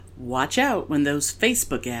Watch out when those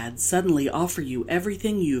Facebook ads suddenly offer you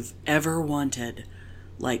everything you've ever wanted,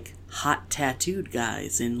 like hot tattooed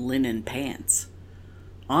guys in linen pants.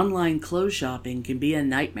 Online clothes shopping can be a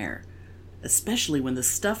nightmare, especially when the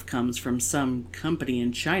stuff comes from some company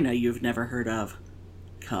in China you've never heard of.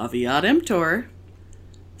 Caveat emptor.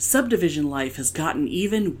 Subdivision life has gotten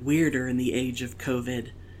even weirder in the age of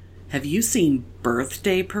COVID. Have you seen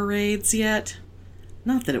birthday parades yet?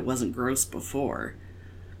 Not that it wasn't gross before,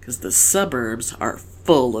 because the suburbs are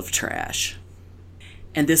full of trash.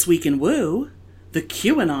 And this week in Woo, the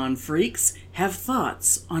QAnon freaks have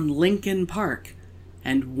thoughts on Lincoln Park,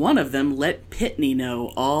 and one of them let Pitney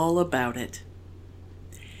know all about it.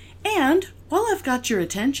 And while I've got your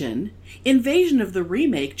attention, Invasion of the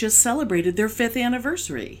Remake just celebrated their 5th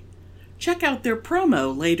anniversary. Check out their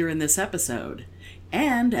promo later in this episode.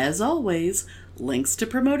 And as always, links to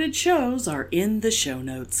promoted shows are in the show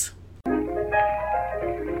notes.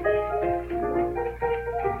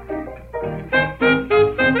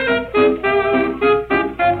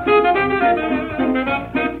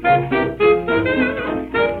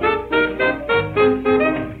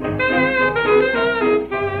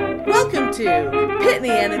 Welcome to Pitney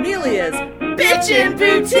and Amelia's Bitchin'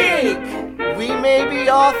 Boutique! We may be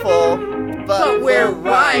awful, but we're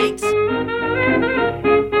right!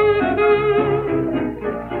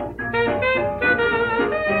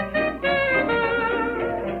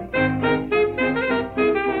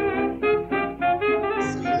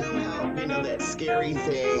 Scary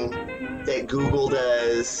thing that Google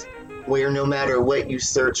does, where no matter what you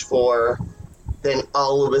search for, then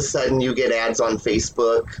all of a sudden you get ads on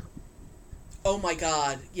Facebook. Oh my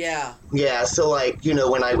god, yeah. Yeah, so like,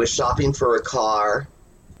 when I was shopping for a car,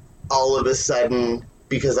 all of a sudden,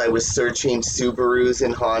 because I was searching Subarus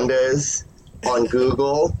and Hondas on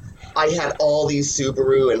Google, I had all these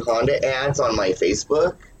Subaru and Honda ads on my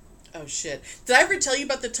Facebook. Oh, shit. Did I ever tell you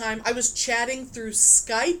about the time I was chatting through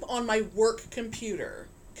Skype on my work computer?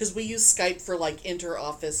 Because we use Skype for,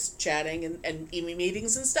 inter-office chatting and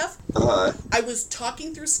meetings and stuff. Uh-huh. I was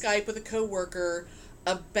talking through Skype with a coworker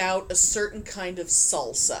about a certain kind of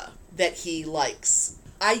salsa that he likes.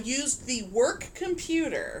 I used the work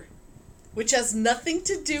computer, which has nothing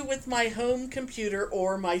to do with my home computer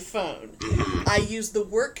or my phone. I used the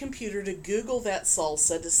work computer to Google that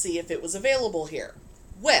salsa to see if it was available here.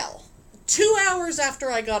 Well, 2 hours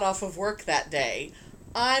after I got off of work that day,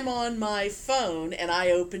 I'm on my phone and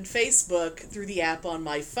I opened Facebook through the app on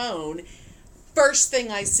my phone. First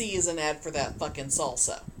thing I see is an ad for that fucking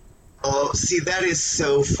salsa. Oh, see, that is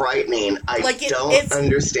so frightening. I don't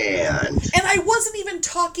understand. And I wasn't even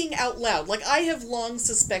talking out loud. I have long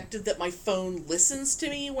suspected that my phone listens to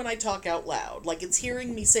me when I talk out loud. It's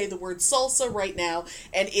hearing me say the word salsa right now,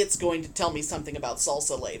 and it's going to tell me something about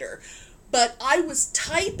salsa later. But I was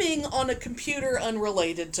typing on a computer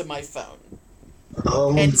unrelated to my phone.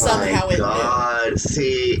 Oh and my somehow God.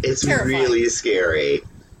 See, it's terrifying. Really scary.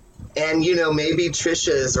 And, maybe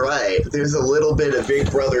Trisha is right. There's a little bit of Big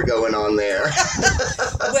Brother going on there.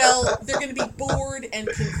 Well, they're going to be bored and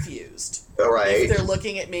confused. Right. If they're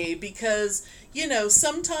looking at me because,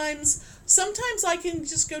 sometimes I can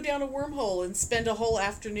just go down a wormhole and spend a whole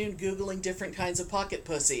afternoon Googling different kinds of pocket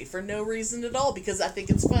pussy for no reason at all because I think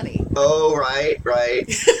it's funny. Oh, right.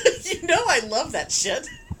 I love that shit.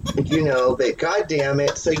 But goddamn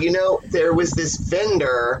it. So, there was this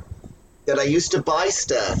vendor that I used to buy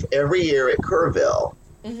stuff every year at Kerrville.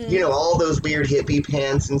 Mm-hmm. All those weird hippie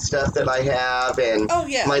pants and stuff that I have, and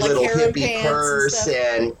my little hippie purse,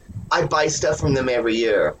 and I buy stuff from them every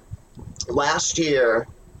year. Last year,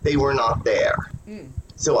 they were not there. Mm.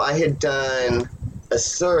 So I had done a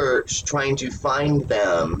search trying to find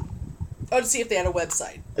them. Oh, to see if they had a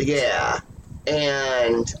website. Yeah.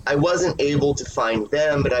 And I wasn't able to find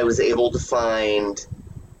them, but I was able to find,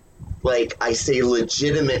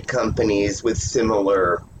 legitimate companies with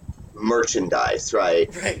similar merchandise, right?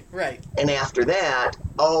 Right. And after that,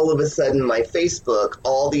 all of a sudden, my Facebook,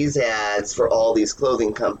 all these ads for all these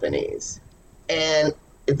clothing companies. And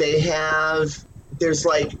there's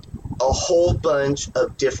a whole bunch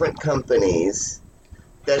of different companies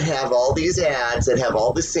that have all these ads that have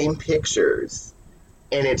all the same pictures.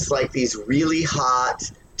 And it's these really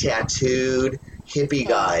hot, tattooed hippie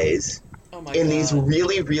guys in these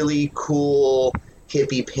really, really cool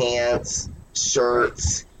hippie pants,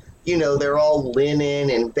 shirts. They're all linen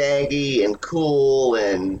and baggy and cool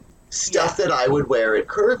and stuff that I would wear at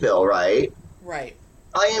Kerrville, right? Right.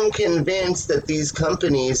 I am convinced that these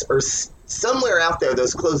companies are somewhere out there.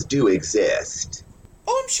 Those clothes do exist.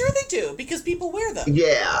 Oh, I'm sure they do, because people wear them.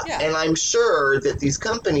 Yeah, and I'm sure that these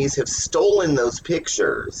companies have stolen those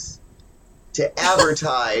pictures to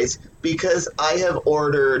advertise because I have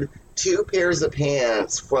ordered 2 pairs of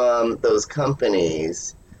pants from those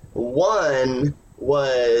companies. One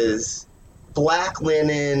was black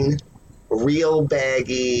linen, real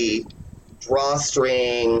baggy,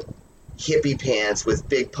 drawstring, hippie pants with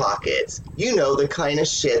big pockets. You know, the kind of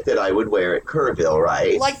shit that I would wear at Kerrville,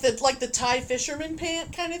 right? Like the Thai fisherman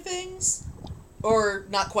pant kind of things? Or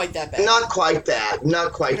not quite that baggy? Not quite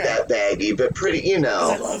that baggy, but pretty, you know.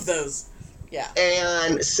 'Cause I love those. Yeah.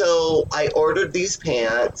 And so I ordered these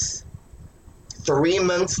pants. 3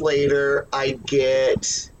 months later, I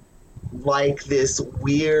get like this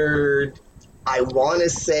weird, I want to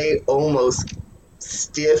say almost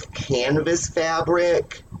stiff canvas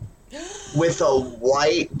fabric with a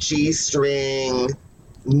white G-string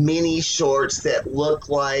mini shorts that look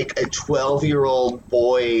like a 12-year-old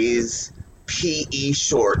boy's PE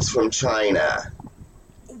shorts from China.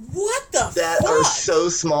 What the That fuck? are so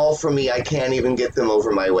small for me, I can't even get them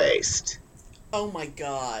over my waist. Oh my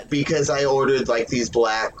god. Because I ordered like these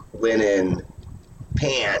black linen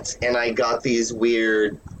pants and I got these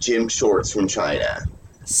weird gym shorts from China.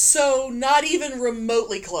 So, not even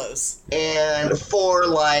remotely close. And for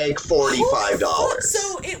like $45. Holy fuck,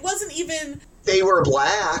 so it wasn't even... They were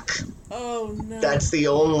black. Oh no. That's the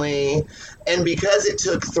only... And because it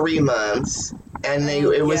took 3 months and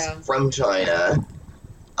it was from China,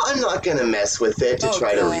 I'm not going to mess with it to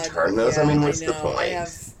try to return those. Yeah, I mean, what's I the know. point? I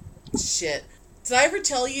have... Shit. Did I ever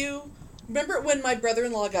tell you... Remember when my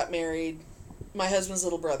brother-in-law got married? My husband's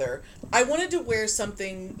little brother. I wanted to wear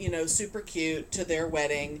something, you know, super cute to their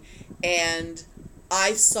wedding, and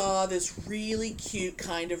I saw this really cute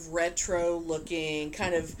kind of retro-looking,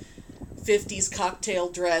 kind of 50s cocktail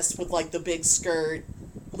dress with, like, the big skirt,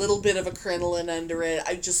 little bit of a crinoline under it.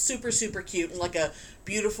 I just super, super cute, and like a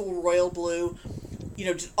beautiful royal blue. You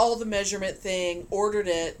know, did all the measurement thing, ordered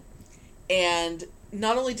it, and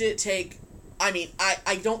not only did it take, I mean,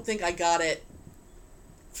 I don't think I got it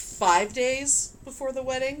 5 days before the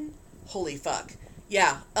wedding. Holy fuck.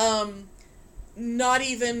 Yeah. Not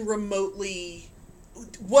even remotely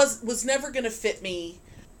was never gonna fit me.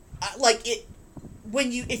 Like it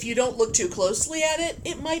if you don't look too closely at it,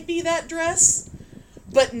 it might be that dress,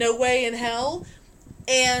 but no way in hell.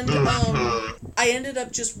 And I ended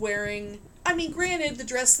up just wearing, I mean, granted, the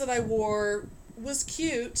dress that I wore was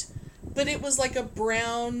cute, but it was like a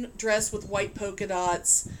brown dress with white polka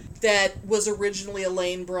dots that was originally a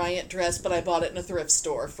Lane Bryant dress, but I bought it in a thrift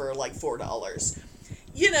store for like $4.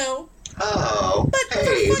 You know. Oh, but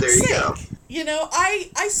hey, for fuck's there you sake, go. you know,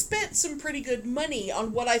 I spent some pretty good money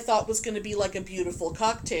on what I thought was going to be like a beautiful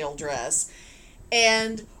cocktail dress.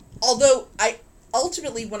 And although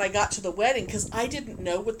ultimately when I got to the wedding, because I didn't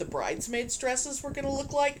know what the bridesmaids' dresses were going to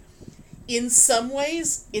look like, in some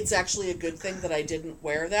ways, it's actually a good thing that I didn't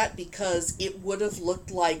wear that, because it would have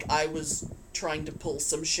looked like I was trying to pull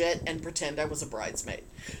some shit and pretend I was a bridesmaid.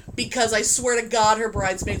 Because I swear to God, her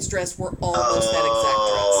bridesmaid's dress were almost that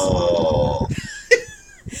exact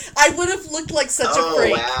dress. I would have looked like such a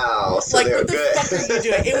freak. Wow. So like, they're what the good. fuck are you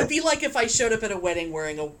doing? It would be like if I showed up at a wedding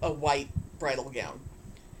wearing a white bridal gown.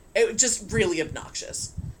 It was just really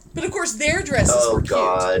obnoxious. But of course, their dresses were cute.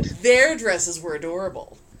 God. Their dresses were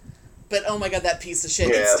adorable. But oh my God, that piece of shit.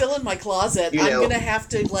 Yeah. It's still in my closet. You I'm know, going to have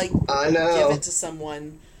to, like, I know. give it to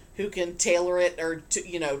someone who can tailor it or,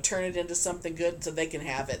 turn it into something good so they can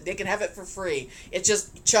have it. They can have it for free. It's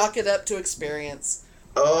just chalk it up to experience.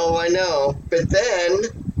 Oh, I know. But then,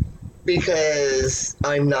 because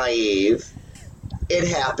I'm naive, it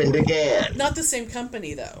happened again. Not the same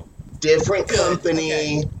company, though. Different Good, company,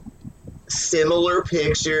 okay. Similar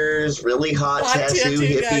pictures, really hot tattoo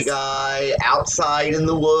hippie guy, outside in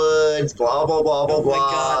the woods, blah, blah, blah, blah, Oh my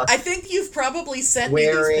blah. God. I think you've probably sent me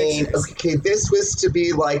Wearing, these pictures. okay, this was to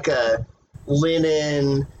be like a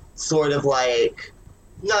linen, sort of like,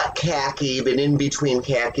 not khaki, but in between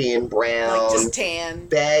khaki and brown. Like just tan.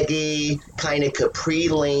 Baggy, kind of capri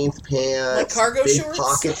length pants. Like cargo big shorts?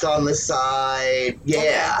 Pockets on the side.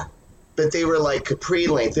 Yeah. Okay. But they were like capri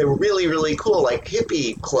length. They were really, really cool, like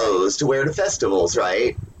hippie clothes to wear to festivals,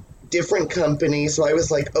 right? Different companies. So I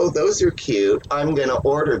was like, oh, those are cute. I'm going to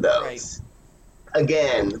order those. Right.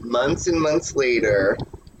 Again, months and months later,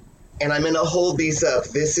 and I'm going to hold these up.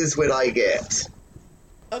 This is what I get.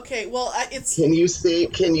 Okay, well, it's... Can you see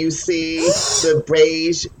the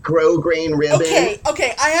beige grosgrain ribbon?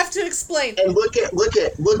 Okay, I have to explain. And look at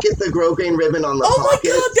the grosgrain ribbon on the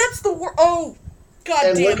pockets. Oh my God, that's the word. Oh, God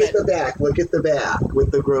And damn look it. at the back. Look at the back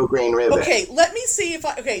with the grosgrain ribbon. Okay, let me see if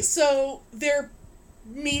I... Okay, so they're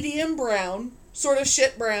medium brown, sort of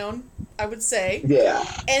shit brown, I would say. Yeah.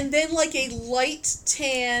 And then like a light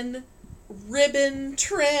tan ribbon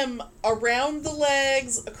trim around the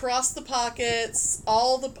legs, across the pockets,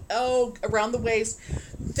 around the waist.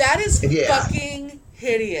 That is fucking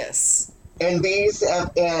hideous. And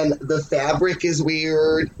and the fabric is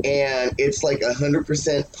weird, and it's like 100%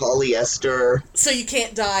 polyester. So you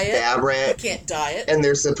can't dye it. Fabric. You can't dye it. And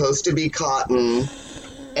they're supposed to be cotton.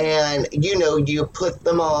 And, you put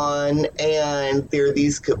them on, and they're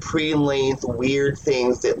these capri-length weird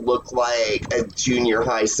things that look like a junior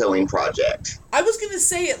high sewing project. I was going to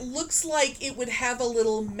say, it looks like it would have a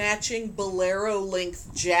little matching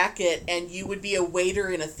bolero-length jacket, and you would be a waiter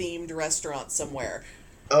in a themed restaurant somewhere.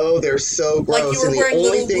 Oh, they're so gross. Like you were and the wearing only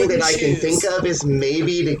little thing wooden that I can shoes. think of is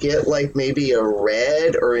maybe to get, maybe a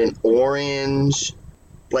red or an orange,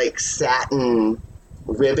 satin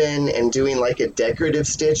ribbon and doing a decorative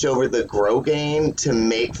stitch over the Grosgain to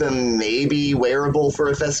make them maybe wearable for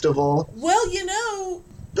a festival. Well,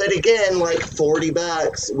 But again,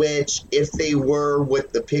 $40, which if they were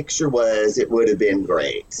what the picture was, it would have been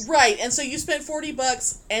great. Right, and so you spent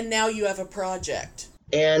 $40 and now you have a project.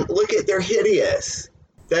 And look at, they're hideous.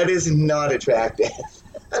 That is not attractive.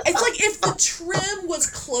 It's like if the trim was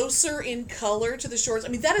closer in color to the shorts. I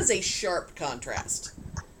mean, that is a sharp contrast.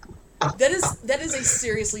 That is a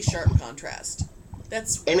seriously sharp contrast.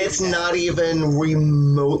 And it's not even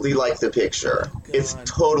remotely like the picture. God. It's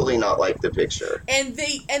totally not like the picture. And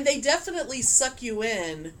they definitely suck you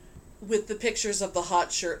in with the pictures of the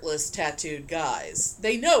hot shirtless tattooed guys.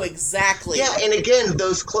 They know exactly. Yeah, and again,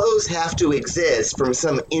 those clothes have to exist from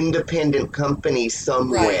some independent company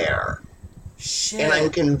somewhere. Right. Shit. And I'm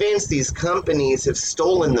convinced these companies have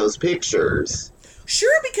stolen those pictures.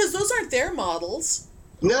 Sure, because those aren't their models.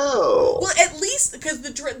 No. Well, at least because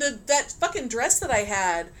that fucking dress that I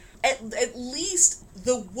had, at least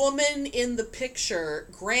the woman in the picture,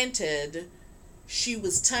 granted, she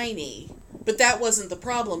was tiny, but that wasn't the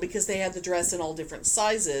problem because they had the dress in all different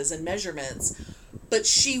sizes and measurements. But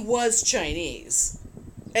she was Chinese.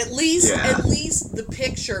 At least the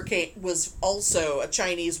picture was also a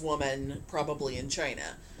Chinese woman, probably in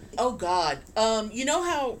China. Oh God, you know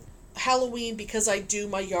how Halloween, because I do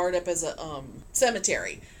my yard up as a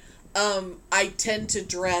cemetery, I tend to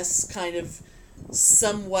dress kind of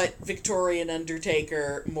somewhat Victorian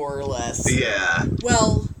Undertaker, more or less. Yeah.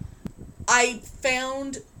 Well, I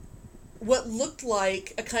found what looked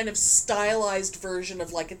like a kind of stylized version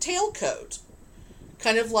of a tailcoat,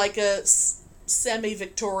 kind of like a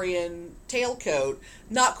semi-Victorian tailcoat,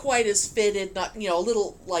 not quite as fitted, not a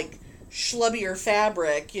little schlubbier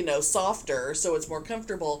fabric, softer, so it's more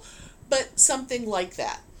comfortable, but something like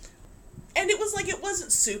that. And it was it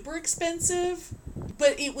wasn't super expensive,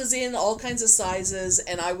 but it was in all kinds of sizes,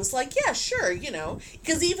 and I was like, yeah, sure,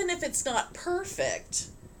 because even if it's not perfect,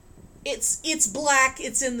 it's black,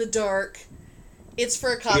 it's in the dark, it's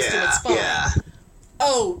for a costume, it's fine. Yeah.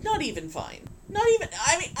 Oh, not even fine. Not even,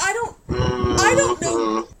 I mean, I don't know,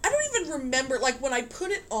 I don't even remember, when I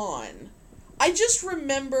put it on, I just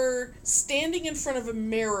remember standing in front of a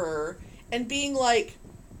mirror and being like,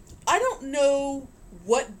 I don't know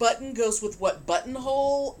what button goes with what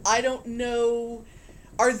buttonhole. I don't know.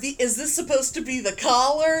 Is this supposed to be the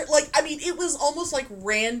collar? It was almost like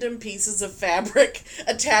random pieces of fabric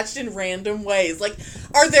attached in random ways.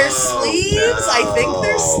 Are there sleeves? No. I think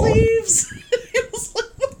there's sleeves. It was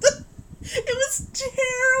it was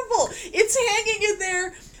terrible. It's hanging in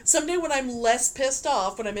there. Someday when I'm less pissed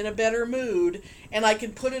off, when I'm in a better mood, and I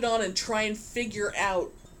can put it on and try and figure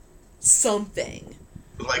out something.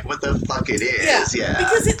 What the fuck it is, yeah.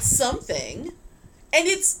 Because it's something. And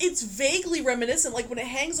it's vaguely reminiscent. When it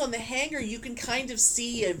hangs on the hanger, you can kind of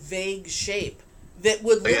see a vague shape that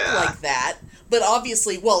would look like that. But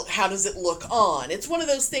obviously, well, how does it look on? It's one of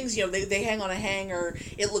those things, they hang on a hanger,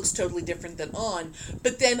 it looks totally different than on.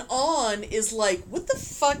 But then on is what the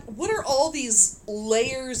fuck? What are all these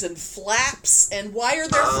layers and flaps? And why are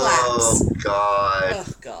there flaps? Oh, God.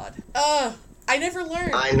 Oh, God. I never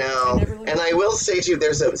learned. I know. And I will say to you,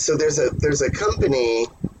 there's a company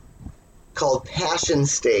called Passion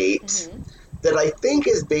State that I think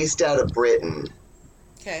is based out of Britain.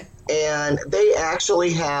 Okay. And they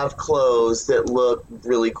actually have clothes that look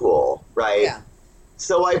really cool, right? Yeah.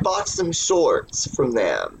 So I bought some shorts from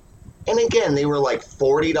them. And again, they were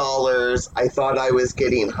 $40. I thought I was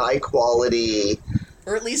getting high quality.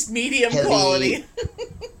 Or at least medium quality.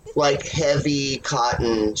 Heavy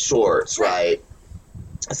cotton shorts, right?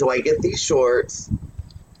 So I get these shorts,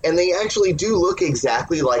 and they actually do look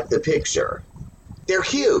exactly like the picture. They're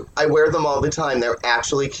cute. I wear them all the time. They're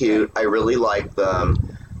actually cute. I really like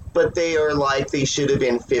them. but they are like they should have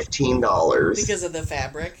been $15. Because of the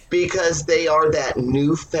fabric? Because they are that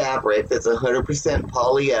new fabric that's 100%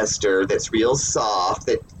 polyester, that's real soft,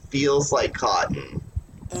 that feels like cotton.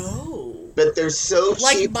 Oh. But they're so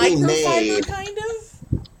like cheaply made. Microfiber, kind of?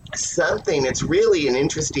 Something. It's really an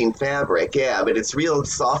interesting fabric, yeah, but it's real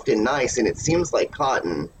soft and nice, and it seems like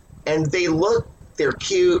cotton. And they're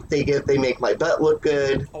cute, they make my butt look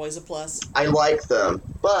good. Always a plus. I like them,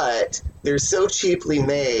 but they're so cheaply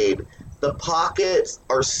made. The pockets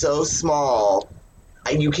are so small,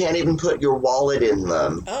 and you can't even put your wallet in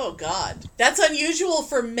them. Oh, God. That's unusual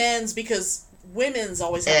for men's because women's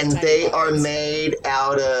always have And tiny they pockets. are made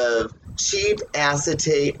out of cheap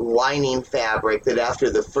acetate lining fabric that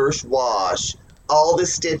after the first wash, all the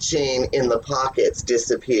stitching in the pockets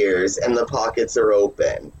disappears and the pockets are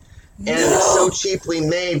open. And it's so cheaply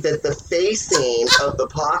made that the facing of the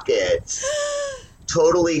pockets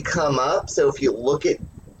totally come up. So if you look at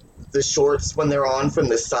the shorts when they're on from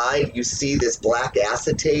the side, you see this black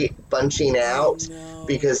acetate bunching out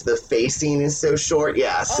because the facing is so short.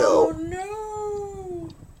 Yeah, so... Oh, no.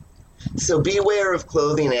 So beware of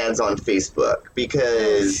clothing ads on Facebook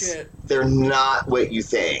because they're not what you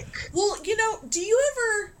think. Well, do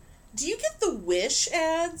you get the Wish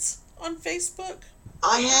ads on Facebook?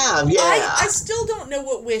 I have, yeah. I still don't know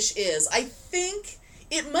what Wish is. I think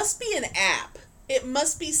it must be an app. It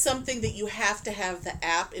must be something that you have to have the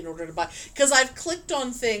app in order to buy. Because I've clicked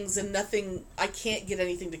on things and I can't get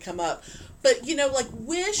anything to come up. But, like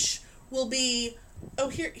Wish will be... Oh,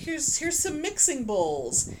 here's some mixing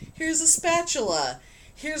bowls. Here's a spatula.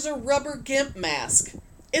 Here's a rubber GIMP mask.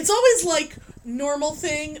 It's always like normal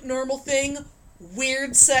thing,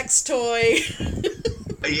 weird sex toy.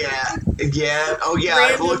 Yeah. Oh, yeah,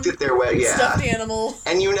 Random I've looked at their web, yeah. Stuffed animal.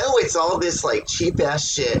 And it's all this, like, cheap-ass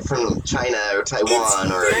shit from China or Taiwan It's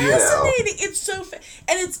fascinating. It's so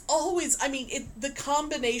and it's always, the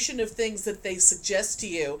combination of things that they suggest to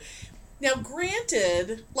you. Now,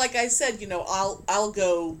 granted, like I said, I'll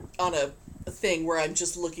go on a thing where I'm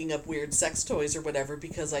just looking up weird sex toys or whatever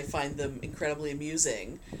because I find them incredibly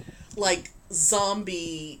amusing. Like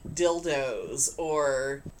zombie dildos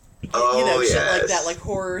or, shit like that, like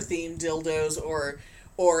horror-themed dildos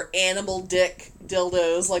or animal dick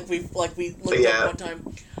dildos like we looked at one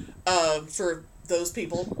time for those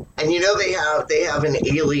people. And they have an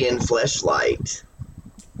alien fleshlight.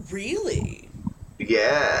 Really?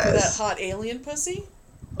 Yes. For that hot alien pussy?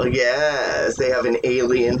 Oh, yes, they have an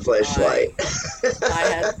alien fleshlight. I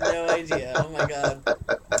had no idea. Oh, my God.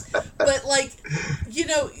 But,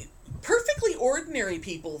 perfectly ordinary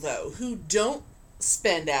people, though, who don't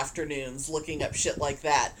spend afternoons looking up shit like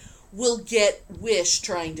that, will get Wish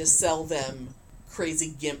trying to sell them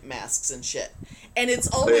crazy GIMP masks and shit. And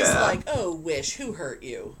it's always like, oh, Wish, who hurt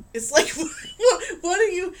you? It's like,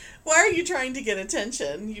 why are you trying to get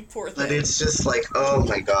attention, you poor thing? But it's just like, oh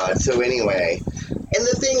my God. So anyway,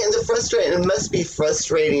 it must be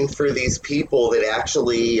frustrating for these people that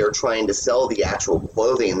actually are trying to sell the actual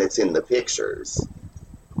clothing that's in the pictures.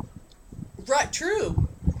 Right, true.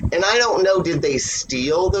 And I don't know, did they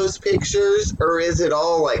steal those pictures, or is it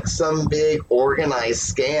all like some big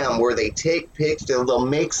organized scam where they take pictures, they'll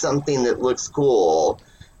make something that looks cool,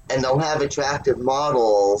 and they'll have attractive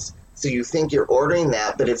models, so you think you're ordering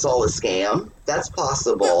that, but it's all a scam? That's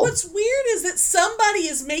possible. But what's weird is that somebody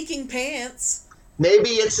is making pants. Maybe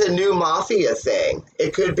it's a new mafia thing.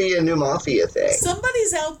 It could be a new mafia thing.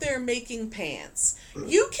 Somebody's out there making pants.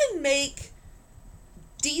 You can make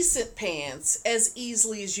decent pants as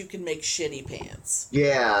easily as you can make shitty pants.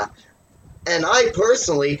 Yeah. And I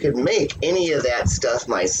personally could make any of that stuff for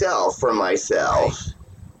myself. Right.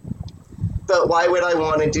 But why would I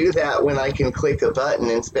want to do that when I can click a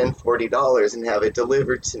button and spend $40 and have it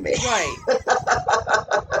delivered to me? Right.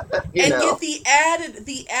 Get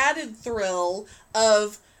the added thrill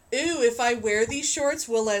of, ooh, if I wear these shorts,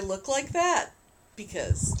 will I look like that?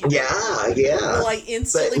 Because will I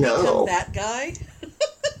instantly become that guy?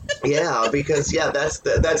 Yeah, because that's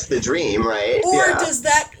the dream, right? Or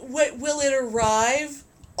will it arrive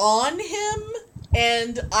on him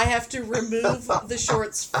and I have to remove the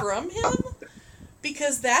shorts from him?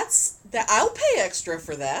 Because I'll pay extra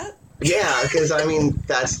for that. Yeah, because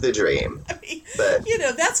that's the dream. But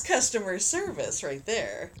that's customer service right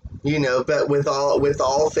there. But with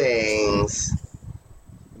all things,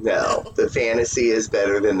 no, the fantasy is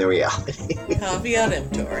better than the reality. Caveat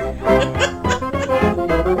emptor.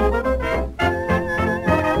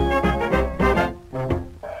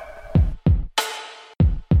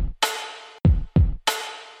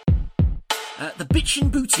 The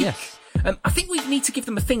Bitchin' Boutique. Yes. I think we need to give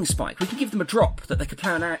them a thing, Spike. We can give them a drop that they could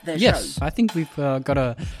play on their Yes, show. I think we've got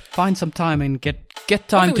to find some time and get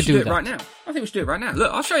time to do that. Right now. I think we should do it right now.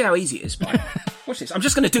 Look, I'll show you how easy it is, Spike. Watch this. I'm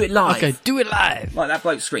just going to do it live. Okay, do it live. Like that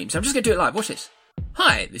bloke screams. I'm just going to do it live. Watch this.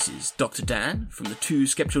 Hi, this is Dr. Dan from the Two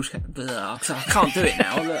Skeptical... I can't do it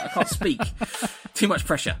now. Look, I can't speak. Too much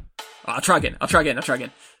pressure. I'll try again.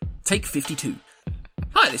 Take 52.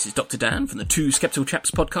 Hi, this is Dr. Dan from the Two Skeptical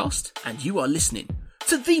Chaps podcast, and you are listening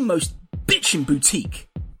to the most bitchin' boutique.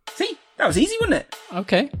 See? That was easy, wasn't it?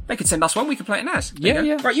 Okay. They could send us one, we could play it as.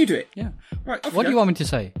 Yeah. Right, you do it. Yeah. Right, What do you want me to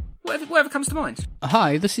say? Whatever comes to mind.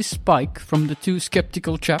 Hi, this is Spike from the Two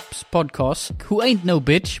Skeptical Chaps podcast, who ain't no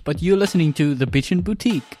bitch, but you're listening to The Bitchin'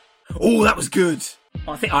 Boutique. Oh, that was good.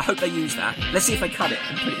 I hope they use that. Let's see if they cut it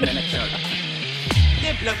and put it in their next show.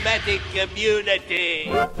 Diplomatic community.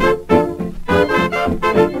 Oh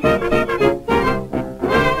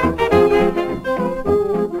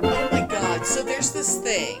my god, so there's this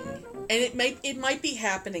thing, and it might be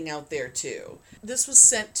happening out there too. This was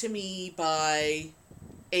sent to me by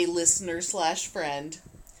a listener / friend.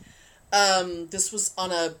 This was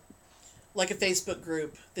on a Facebook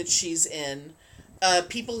group that she's in.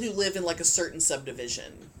 People who live in like a certain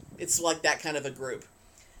subdivision. It's like that kind of a group.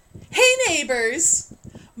 Hey neighbors!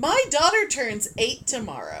 My daughter turns 8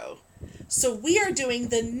 tomorrow. So we are doing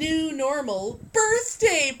the new normal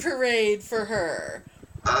birthday parade for her.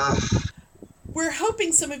 We're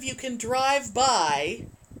hoping some of you can drive by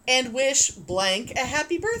and wish blank a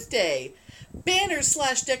happy birthday. Banners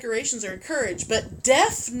 / decorations are encouraged, but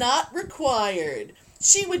deaf not required.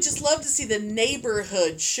 She would just love to see the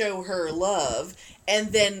neighborhood show her love.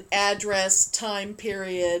 And then address, time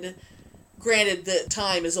period. Granted, the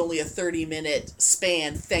time is only a 30-minute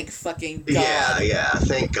span, thank fucking God. Yeah,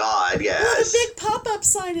 thank God, yes. With a big pop-up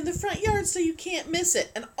sign in the front yard so you can't miss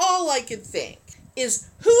it. And all I could think is,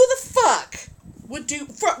 who the fuck would do...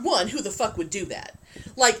 One, who the fuck would do that?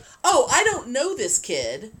 Like, oh, I don't know this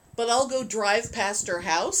kid, but I'll go drive past her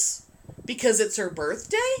house because it's her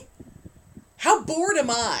birthday? How bored am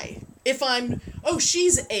I? If I'm,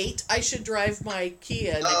 she's 8, I should drive my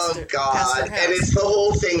Kia past her house. And it's the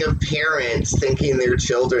whole thing of parents thinking their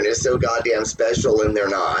children are so goddamn special and they're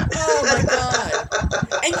not. Oh my God.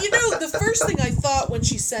 And the first thing I thought when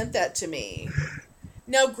she sent that to me,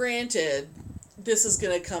 now granted, this is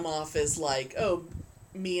going to come off as like, oh,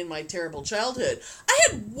 me and my terrible childhood. I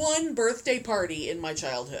had one birthday party in my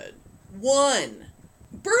childhood. One.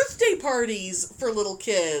 Birthday parties for little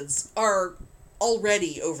kids are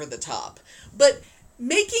already over the top, but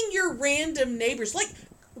making your random neighbors, like,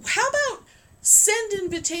 how about send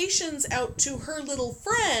invitations out to her little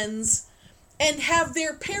friends and have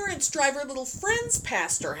their parents drive her little friends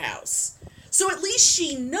past her house, so at least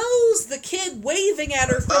she knows the kid waving at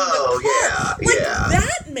her from the car.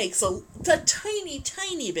 That makes a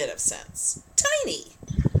tiny bit of sense. Tiny.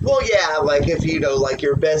 Well, yeah, like if like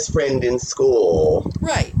your best friend in school,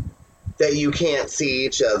 right, that you can't see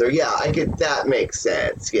each other. Yeah, that makes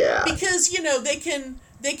sense, yeah. Because,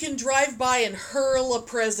 they can drive by and hurl a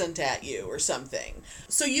present at you or something.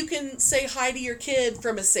 So you can say hi to your kid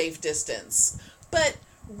from a safe distance. But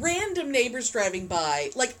random neighbors driving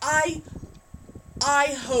by, like, I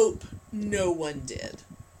hope no one did.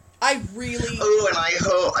 I really...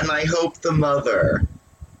 Oh, and I hope the mother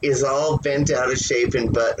is all bent out of shape and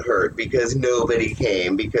butthurt because nobody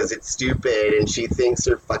came because it's stupid and she thinks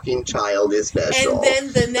her fucking child is special. And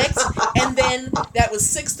then that was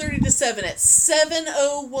 6:30 to 7. At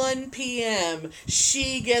 7:01 p.m.,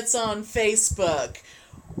 she gets on Facebook.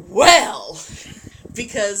 Well,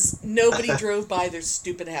 because nobody drove by their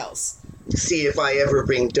stupid house. See if I ever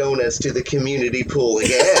bring donuts to the community pool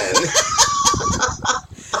again.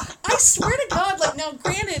 I swear to God, like, now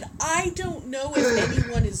granted, I don't know if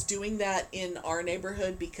anyone is doing that in our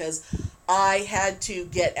neighborhood because I had to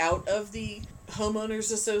get out of the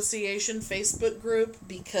Homeowners Association Facebook group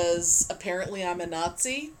because apparently I'm a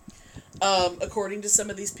Nazi, according to some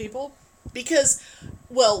of these people. Because,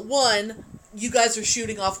 well, one, you guys are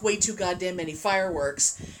shooting off way too goddamn many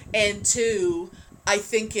fireworks, and two, I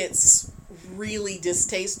think it's really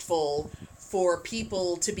distasteful for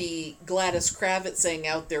people to be Gladys Kravitzing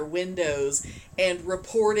out their windows and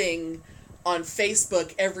reporting on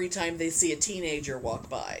Facebook every time they see a teenager walk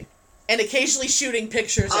by. And occasionally shooting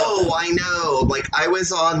pictures of them. Oh, I know. Like, I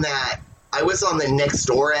was on the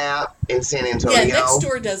Nextdoor app in San Antonio. Yeah,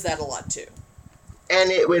 Nextdoor does that a lot, too.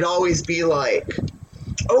 And it would always be like,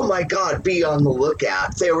 oh my God, be on the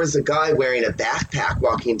lookout. There was a guy wearing a backpack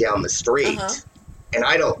walking down the street, and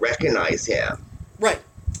I don't recognize him. Right,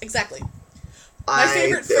 exactly. My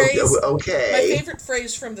favorite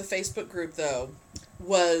phrase from the Facebook group, though,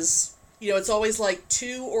 was, You know, it's always like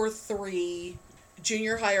 2 or 3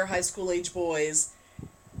 junior high or high school age boys,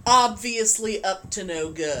 obviously up to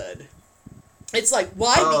no good. It's like,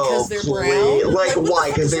 why? Because they're brown? Like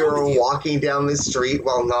why? Because they were walking. walking down the street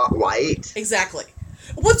while not white? Exactly.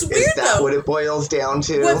 What's weird, Is that though, what it boils down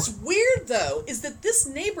to? what's weird, though, is that this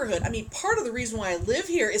neighborhood, I mean, part of the reason why I live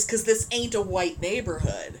here is because this ain't a white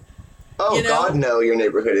neighborhood. Oh, you know? God, no, your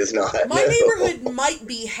neighborhood is not. My No. neighborhood might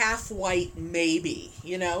be half white, maybe,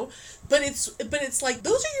 you know? But it's like,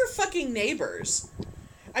 those are your fucking neighbors.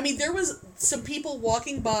 I mean, there was some people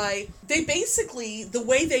walking by. They basically, the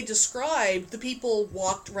way they described, the people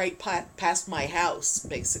walked right past my house,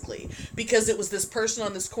 basically. Because it was this person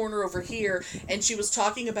on this corner over here, and she was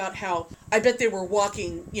talking about how, I bet they were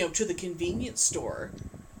walking, you know, to the convenience store.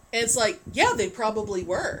 And it's like, yeah, they probably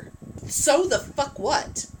were. So the fuck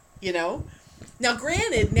what? You know? Now,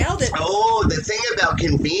 granted, now that... Oh, the thing about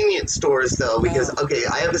convenience stores, though, because, okay,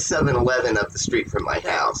 I have a 7-Eleven up the street from my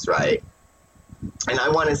house, right? And I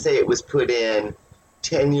want to say it was put in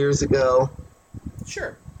 10 years ago.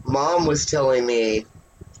 Sure. Mom was telling me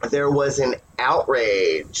there was an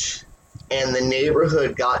outrage, and the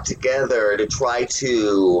neighborhood got together to try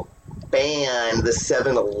to ban the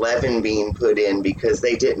 7-Eleven being put in because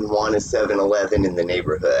they didn't want a 7-Eleven in the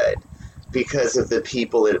neighborhood because of the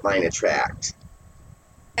people it might attract.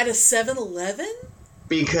 At a 7-Eleven?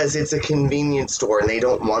 Because it's a convenience store and they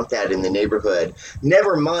don't want that in the neighborhood.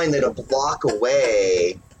 Never mind that a block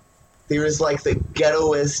away, there is like the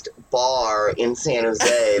ghettoest bar in San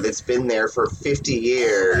Jose that's been there for 50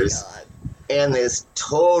 years. Oh my God. And this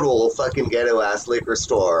total fucking ghetto-ass liquor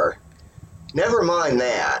store. Never mind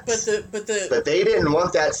that. But they didn't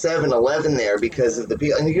want that 7-Eleven there because of the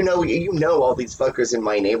people. And you know all these fuckers in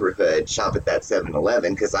my neighborhood shop at that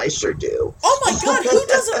 7-Eleven because I sure do. Oh my God, who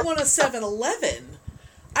doesn't want a 7-Eleven?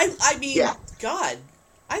 I mean, Yeah. God,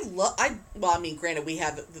 granted, we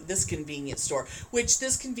have this convenience store, which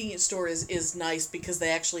this convenience store is nice because they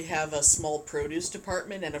actually have a small produce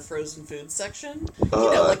department and a frozen food section. You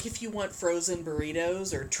know, like if you want frozen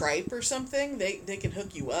burritos or tripe or something, they can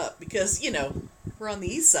hook you up because, you know, we're on the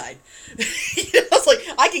east side. It's like,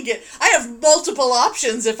 I have multiple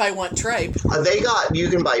options if I want tripe. You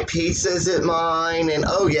can buy pizzas at mine, and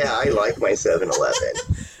oh yeah, I like my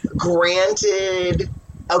 7-Eleven. Granted,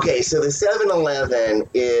 okay, so the 7-Eleven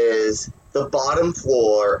is the bottom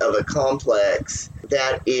floor of a complex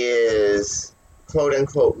that is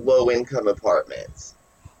quote-unquote low-income apartments.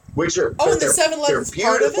 Which are, Oh, but and the they're 7-Eleven's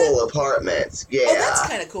part of it? beautiful apartments, yeah. Oh, that's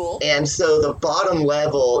kind of cool. And so the bottom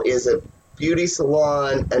level is a beauty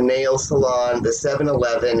salon, a nail salon, the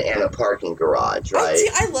 7-Eleven, and a parking garage, right? See,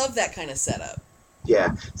 I love that kind of setup.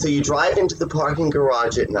 Yeah. So you drive into the parking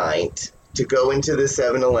garage at night to go into the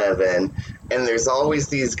 7-Eleven, and there's always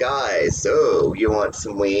these guys. So, you want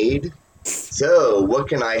some weed? So, what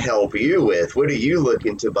can I help you with? What are you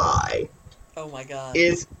looking to buy? Oh my God.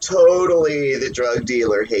 It's totally the drug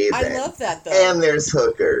dealer haven. I love that, though. And there's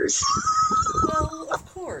hookers. Well, of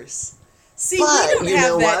course. See, But, we don't you have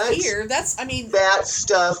know that what? here. That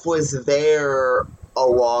stuff was there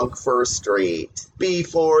along First Street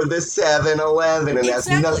before the 7-Eleven, and that's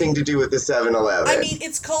Exactly. nothing to do with the 7-Eleven. I mean,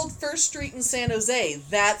 it's called First Street in San Jose.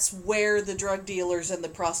 That's where the drug dealers and the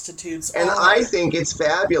prostitutes and are. I think it's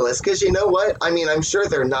fabulous, because you know what? I mean, I'm sure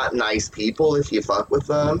they're not nice people if you fuck with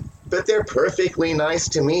them, but they're perfectly nice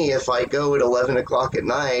to me if I go at 11 o'clock at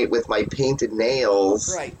night with my painted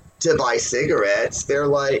nails Right. to buy cigarettes. They're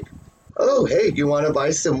like, oh, hey, you want to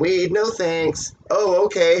buy some weed? No, thanks. Oh,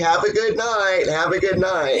 okay, have a good night. Have a good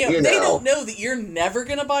night. You know, they don't know that you're never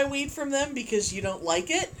going to buy weed from them because you don't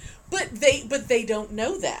like it, but they don't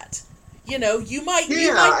know that. You know, you might be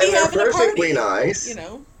and having they're a perfectly party. nice. You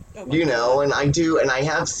know. Oh my You God. know, and I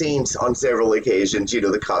have seen on several occasions,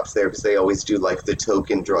 the cops there, because they always do, like, the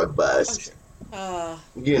token drug Oh, bust. sure. I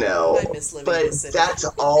miss living in but the city. that's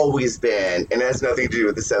always been, and it has nothing to do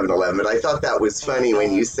with the 7-Eleven, but I thought that was funny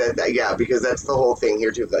when you said that, yeah, because that's the whole thing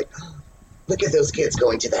here, too, like, look at those kids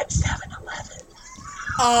going to that 7-Eleven.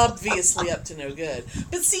 Obviously up to no good.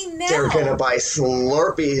 But see, now... They're gonna buy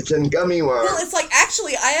Slurpees and gummy worms. Well, it's like,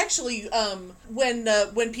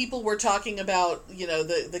 when people were talking about,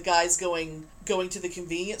 the guys going to the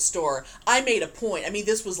convenience store, I made a point. I mean,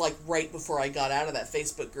 this was like right before I got out of that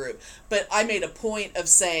Facebook group, but I made a point of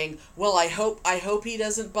saying, well, I hope he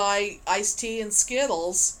doesn't buy iced tea and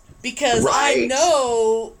Skittles, because Right. I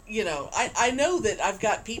know, I know that I've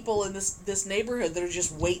got people in this neighborhood that are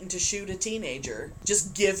just waiting to shoot a teenager.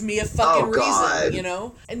 Just give me a fucking God.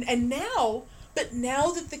 reason, And now that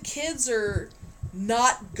the kids are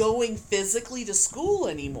not going physically to school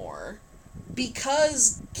anymore,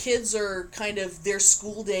 because kids are kind of, their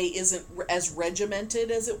school day isn't as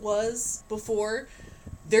regimented as it was before,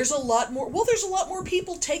 there's a lot more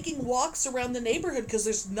people taking walks around the neighborhood because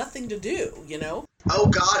there's nothing to do, you know? Oh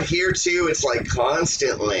God, here too, it's like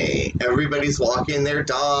constantly. Everybody's walking their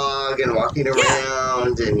dog and walking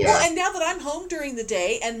around and yeah. Well, and now that I'm home during the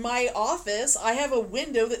day and my office, I have a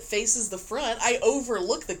window that faces the front. I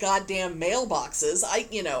overlook the goddamn mailboxes.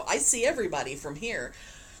 I see everybody from here.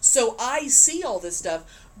 So I see all this stuff,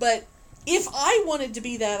 but if I wanted to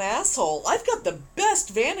be that asshole, I've got the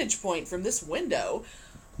best vantage point from this window.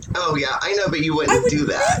 Oh yeah, I know, but you wouldn't do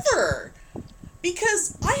that. Never.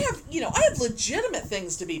 Because I have legitimate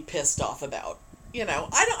things to be pissed off about. You know,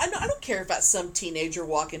 I don't care if that's some teenager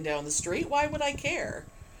walking down the street. Why would I care?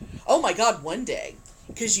 Oh my God, one day,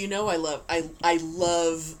 because I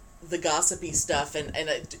love the gossipy stuff, and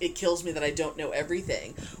it kills me that I don't know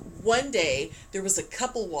everything. One day there was a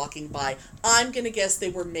couple walking by. I'm gonna guess they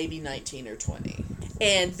were maybe 19 or 20,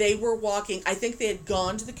 and they were walking. I think they had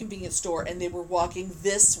gone to the convenience store, and they were walking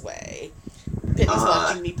this way. Penny's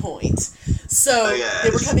watching me point. So they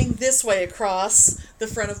were coming this way across the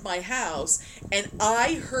front of my house, and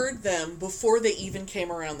I heard them before they even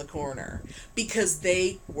came around the corner because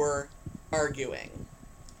they were arguing.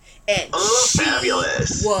 And she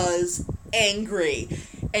was angry,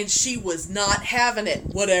 and she was not having it,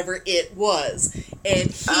 whatever it was.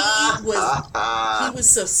 And he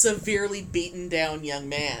was a severely beaten down young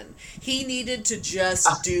man. He needed to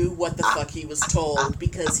just do what the fuck he was told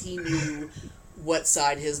because he knew what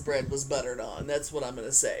side his bread was buttered on. That's what I'm going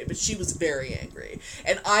to say. But she was very angry.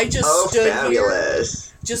 And I just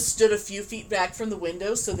stood a few feet back from the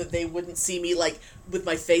window so that they wouldn't see me, like, with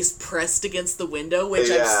my face pressed against the window, which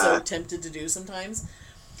I'm so tempted to do sometimes.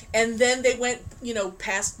 And then they went,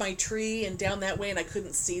 past my tree and down that way, and I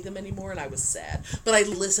couldn't see them anymore, and I was sad. But I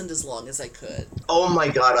listened as long as I could. Oh my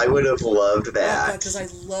God, I would have loved that. Because I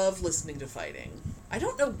love listening to fighting. I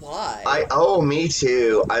don't know why. Me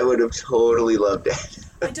too. I would have totally loved it.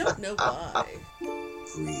 I don't know why.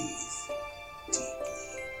 Breathe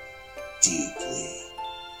deeply.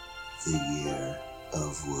 The year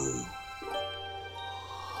of Woo.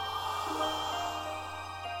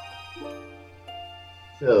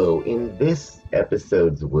 So, in this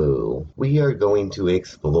episode's Woo, we are going to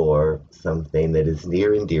explore something that is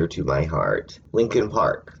near and dear to my heart, Linkin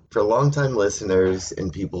Park. For longtime listeners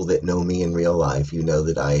and people that know me in real life, you know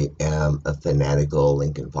that I am a fanatical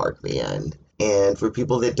Linkin Park fan. And for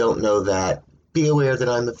people that don't know that, be aware that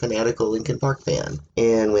I'm a fanatical Linkin Park fan.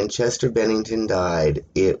 And when Chester Bennington died,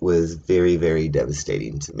 it was very, very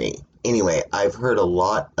devastating to me. Anyway, I've heard a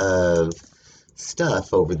lot of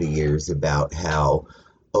stuff over the years about how,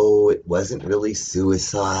 it wasn't really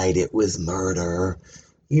suicide, it was murder.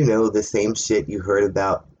 The same shit you heard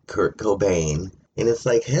about Kurt Cobain. And it's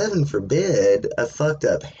like, heaven forbid, a fucked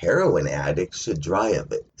up heroin addict should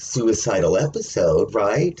drive a suicidal episode,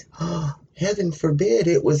 right? Heaven forbid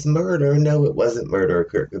it was murder. No, it wasn't murder.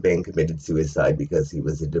 Kurt Cobain committed suicide because he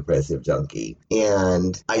was a depressive junkie.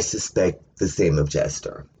 And I suspect the same of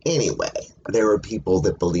Chester. Anyway, there are people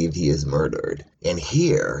that believe he is murdered. And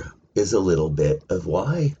here is a little bit of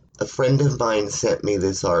why. A friend of mine sent me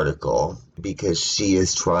this article because she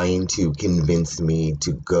is trying to convince me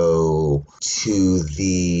to go to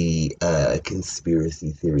the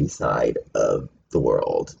conspiracy theory side of the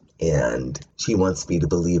world. And she wants me to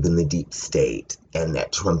believe in the deep state and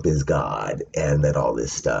that Trump is God and that all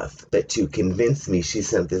this stuff. But to convince me, she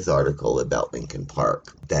sent this article about Linkin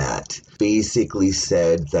Park that basically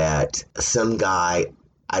said that some guy,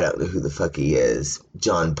 I don't know who the fuck he is,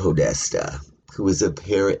 John Podesta, who was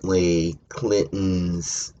apparently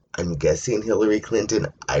Clinton's, I'm guessing Hillary Clinton,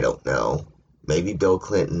 I don't know, maybe Bill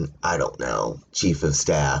Clinton, I don't know, chief of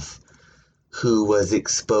staff, who was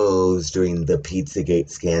exposed during the Pizzagate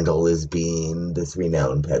scandal as being this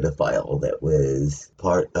renowned pedophile that was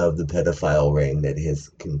part of the pedophile ring that has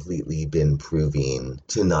completely been proving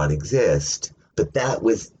to not exist. But that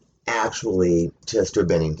was actually Chester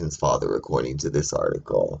Bennington's father, according to this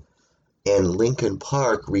article. And Linkin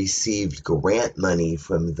Park received grant money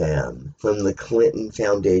from them, from the Clinton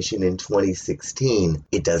Foundation in 2016.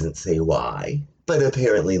 It doesn't say why, but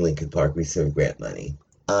apparently Linkin Park received grant money.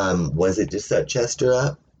 Was it to set Chester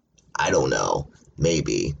up? I don't know.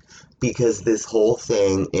 Maybe. Because this whole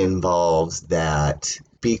thing involves that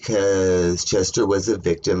because Chester was a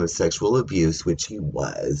victim of sexual abuse, which he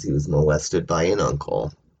was molested by an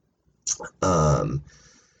uncle.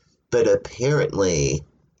 But apparently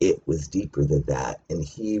it was deeper than that, and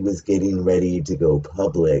he was getting ready to go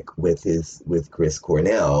public with Chris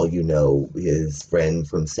Cornell, his friend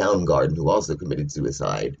from Soundgarden, who also committed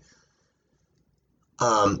suicide.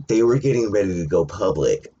 They were getting ready to go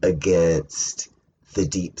public against the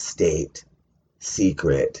deep state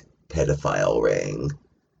secret pedophile ring.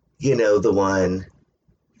 You know, the one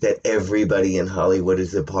that everybody in Hollywood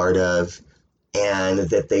is a part of, and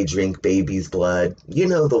that they drink babies' blood. You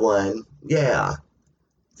know the one. Yeah.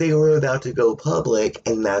 They were about to go public,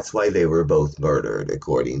 and that's why they were both murdered,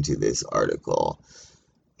 according to this article.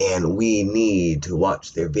 And we need to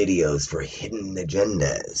watch their videos for hidden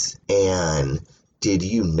agendas. And did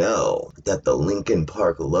you know that the Linkin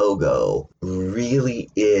Park logo really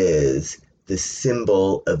is the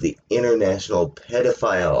symbol of the International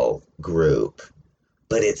Pedophile Group?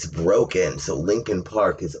 But it's broken, so Linkin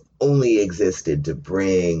Park has only existed to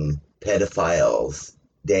bring pedophiles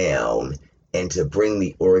down and to bring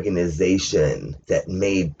the organization that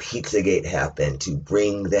made Pizzagate happen, to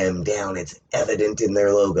bring them down. It's evident in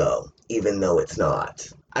their logo, even though it's not.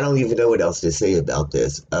 I don't even know what else to say about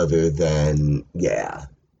this other than, yeah,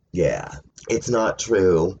 it's not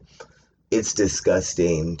true. It's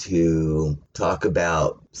disgusting to talk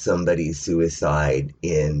about somebody's suicide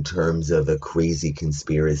in terms of a crazy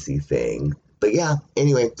conspiracy thing. But yeah,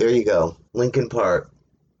 anyway, there you go. Linkin Park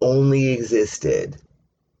only existed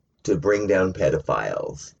to bring down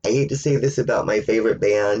pedophiles. I hate to say this about my favorite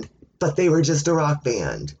band, but they were just a rock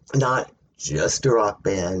band. Not just a rock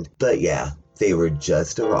band, but yeah, they were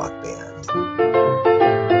just a rock band.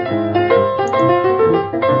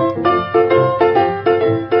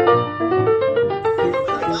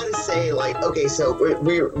 Okay, so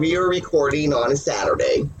we are recording on a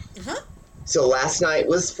Saturday. Uh-huh. So last night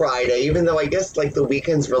was Friday, even though I guess like the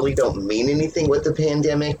weekends really don't mean anything with the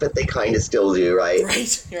pandemic, but they kind of still do, right?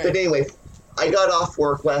 Right. But anyway, I got off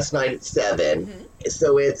work last night at 7,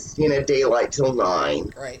 so it's, daylight till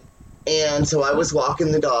 9. Right. And so I was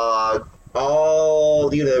walking the dog.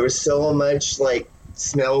 There was so much like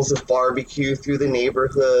smells of barbecue through the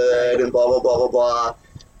neighborhood and blah, blah, blah, blah, blah.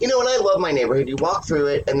 And I love my neighborhood. You walk through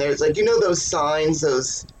it, and there's those signs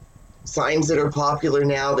that are popular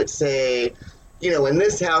now that say, in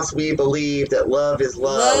this house we believe that love is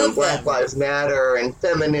love and Black Lives Matter and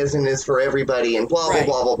feminism is for everybody and blah, blah,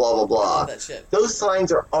 blah, blah, blah, blah, blah. I love that shit. Those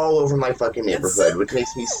signs are all over my fucking neighborhood, which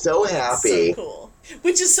makes me so happy. So cool.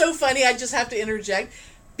 Which is so funny, I just have to interject,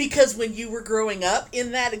 because when you were growing up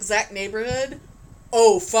in that exact neighborhood,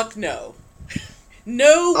 oh, fuck no.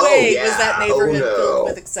 No way was that neighborhood filled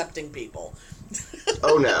with accepting people.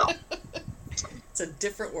 Oh, no. It's a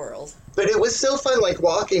different world. But it was so fun, like,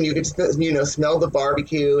 walking. You could, smell the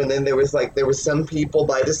barbecue, and then there was some people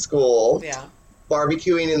by the school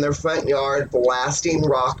barbecuing in their front yard, blasting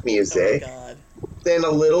rock music. Oh, my God. Then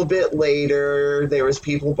a little bit later, there was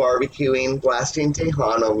people barbecuing, blasting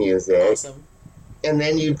Tejano music. Awesome. And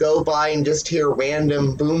then you go by and just hear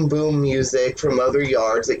random boom boom music from other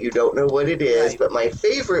yards that you don't know what it is. Right. But my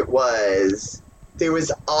favorite was there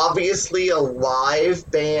was obviously a live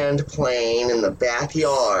band playing in the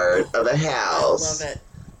backyard of a house. I love it.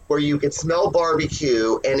 Where you could smell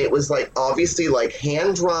barbecue, and it was obviously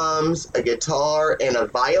hand drums, a guitar, and a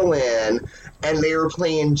violin, and they were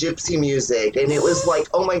playing gypsy music. And it was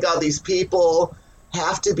oh my God, these people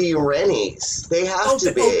have to be Rennies. They have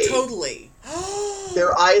to be. Oh, totally.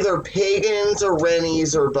 They're either pagans or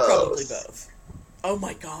Rennies or both. Probably both. Oh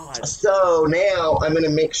my God. So now I'm going to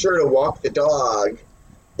make sure to walk the dog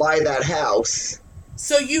by that house.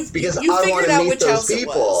 So you figured out which house it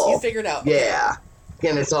was. You figured out. Yeah.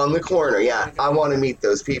 And it's on the corner. Yeah. I want to meet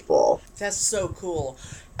those people. That's so cool.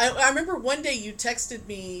 I remember one day you texted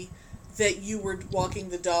me that you were walking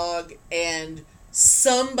the dog and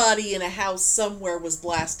somebody in a house somewhere was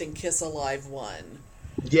blasting Kiss Alive 1.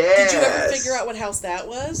 Yes. Did you ever figure out what house that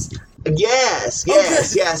was? Yes.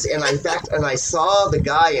 And I saw the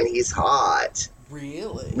guy, and he's hot.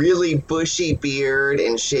 Really? Really bushy beard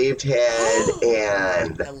and shaved head,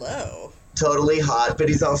 and hello. Totally hot, but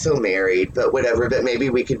he's also married. But whatever. But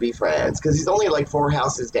maybe we could be friends because he's only 4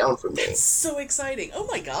 houses down from me. That's so exciting! Oh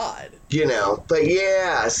my God. But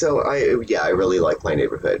yeah. So I really like my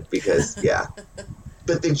neighborhood because yeah.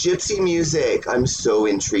 But the gypsy music, I'm so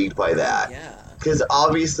intrigued by that. Yeah. Because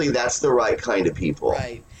obviously that's the right kind of people.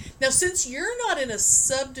 Right. Now, since you're not in a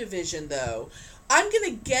subdivision, though, I'm going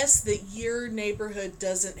to guess that your neighborhood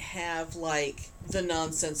doesn't have, the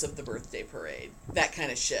nonsense of the birthday parade. That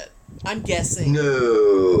kind of shit. I'm guessing.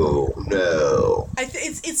 No.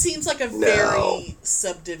 It seems like a very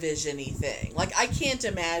subdivision-y thing. I can't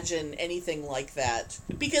imagine anything like that.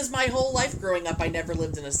 Because my whole life growing up, I never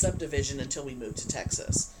lived in a subdivision until we moved to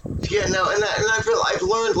Texas. Yeah, no, and I've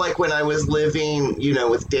learned, like, when I was living,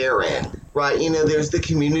 with Darren, right? There's the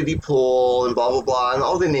community pool and blah, blah, blah, and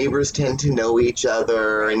all the neighbors tend to know each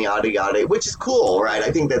other and yada, yada, which is cool, right?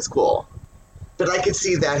 I think that's cool. But I could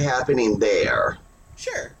see that happening there.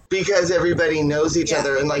 Sure. Because everybody knows each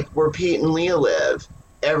other, and, like, where Pete and Leah live,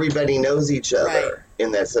 everybody knows each other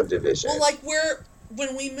in that subdivision. Well, like,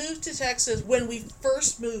 when we moved to Texas, when we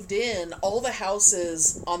first moved in, all the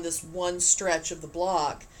houses on this one stretch of the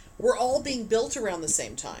block were all being built around the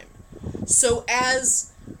same time. So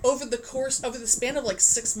over the span of like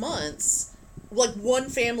 6 months, like one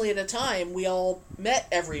family at a time, we all met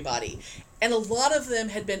everybody. And a lot of them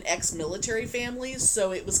had been ex-military families,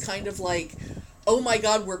 so it was kind of like, oh my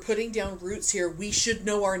God, we're putting down roots here. We should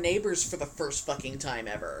know our neighbors for the first fucking time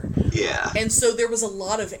ever. Yeah. And so there was a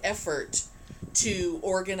lot of effort to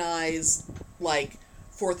organize, like,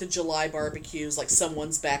 4th of July barbecues, like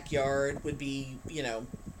someone's backyard would be,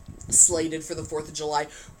 slated for the 4th of July.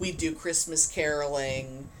 We'd do Christmas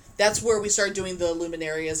caroling. That's where we started doing the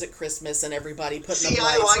luminarias at Christmas and everybody putting up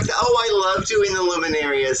lights. I like that. Oh, I love doing the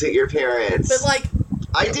luminarias at your parents'. But, like...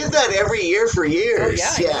 I did that every year for years.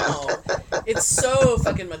 Oh, yeah, I know. It's so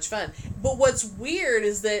fucking much fun. But what's weird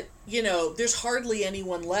is that, there's hardly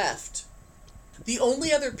anyone left. The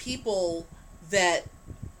only other people that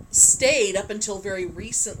stayed up until very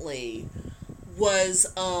recently was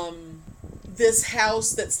this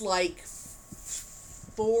house that's like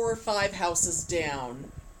 4 or 5 houses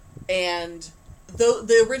down, and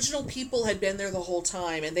the original people had been there the whole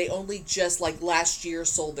time, and they only just like last year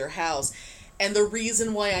sold their house. And the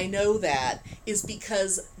reason why I know that is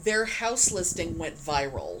because their house listing went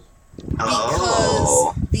viral.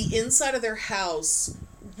 Because the inside of their house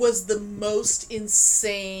was the most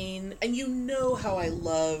insane, and you know how I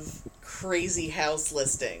love crazy house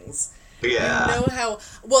listings. Yeah. You know how,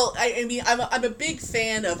 well, I mean, I'm a big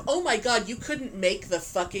fan of, oh my God, you couldn't make the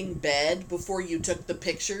fucking bed before you took the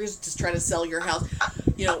pictures to try to sell your house.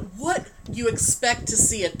 What you expect to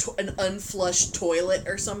see an unflushed toilet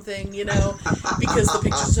or something, because the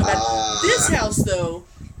picture's so bad. This house, though,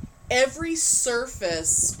 every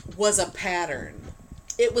surface was a pattern.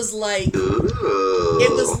 It was like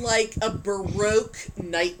a Baroque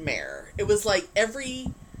nightmare. It was like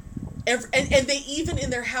every and they even in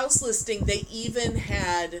their house listing they even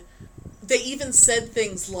said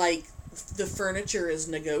things like the furniture is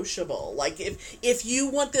negotiable. Like if you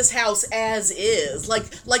want this house as is,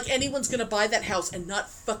 like anyone's gonna buy that house and not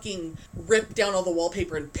fucking rip down all the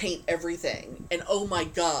wallpaper and paint everything. And oh my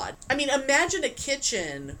God, I mean, imagine a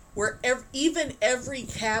kitchen where even every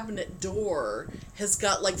cabinet door has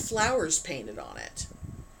got like flowers painted on it.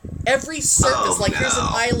 Every surface, here's an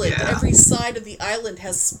island. Yeah. Every side of the island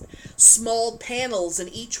has small panels,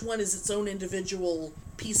 and each one is its own individual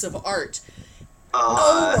piece of art.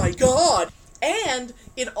 Oh my God! And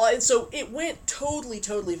so it went totally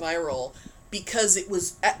viral because it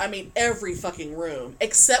was, I mean, every fucking room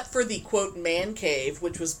except for the quote man cave,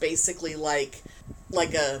 which was basically like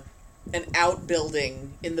an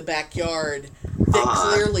outbuilding in the backyard that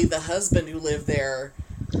clearly the husband who lived there.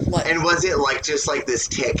 And was it just this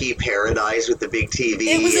techie paradise with the big TV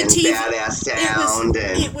and badass sound?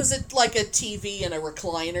 It was like a TV and a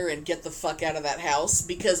recliner, and get the fuck out of that house,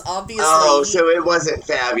 because obviously... Oh, so it wasn't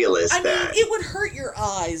fabulous then. I mean, it would hurt your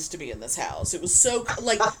eyes to be in this house. It was so...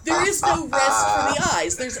 there is no rest for the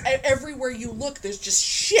eyes. There's everywhere you look, there's just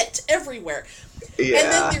shit everywhere. Yeah.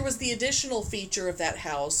 And then there was the additional feature of that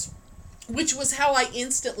house, which was how I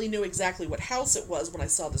instantly knew exactly what house it was when I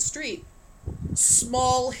saw the street.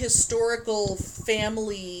 Small historical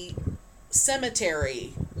family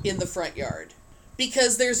cemetery in the front yard,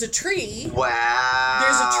 because there's a tree. Wow!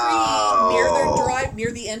 There's a tree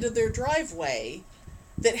near the end of their driveway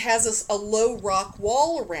that has a low rock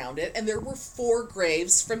wall around it, and there were 4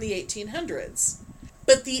 graves from the 1800s.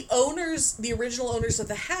 But the original owners of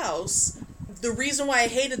the house, the reason why I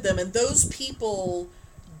hated them, and those people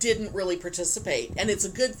didn't really participate, and it's a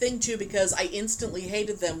good thing too, because I instantly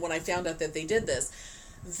hated them when I found out that they did this.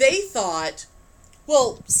 They thought,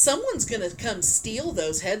 well, someone's gonna come steal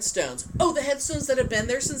those headstones. Oh, the headstones that have been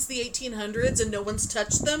there since the 1800s and no one's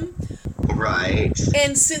touched them? Right.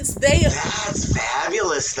 And since they... That's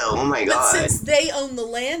fabulous, though. Oh my God. But since they own the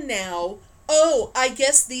land now, oh, I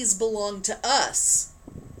guess these belong to us.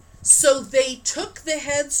 So they took the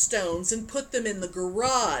headstones and put them in the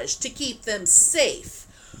garage to keep them safe.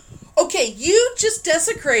 Okay, you just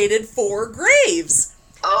desecrated 4 graves.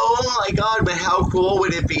 Oh my God, but how cool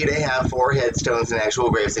would it be to have 4 headstones and actual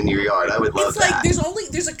graves in your yard? I would love that.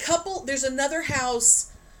 There's another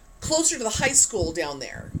house closer to the high school down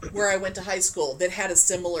there, where I went to high school, that had a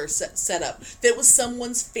similar setup. That was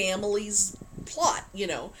someone's family's plot,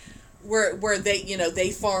 where they,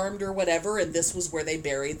 they farmed or whatever, and this was where they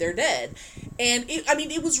buried their dead. And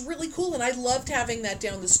it was really cool, and I loved having that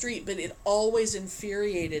down the street, but it always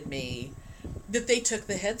infuriated me that they took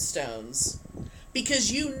the headstones,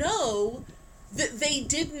 because that they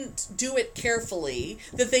didn't do it carefully,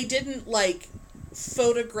 that they didn't,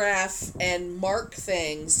 photograph and mark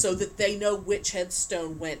things so that they know which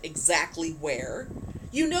headstone went exactly where.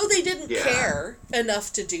 They didn't care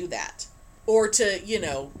enough to do that, or to,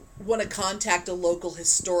 want to contact a local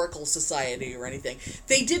historical society or anything.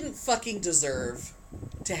 They didn't fucking deserve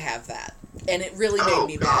to have that. And it really made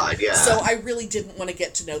me mad. Yeah. So I really didn't want to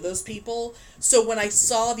get to know those people. So when I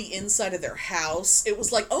saw the inside of their house, it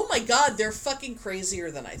was like, oh my God, they're fucking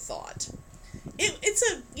crazier than I thought. It's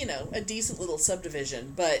a decent little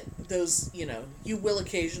subdivision, but those, you will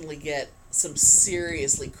occasionally get some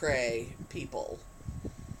seriously cray people.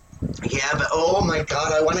 Yeah, but oh my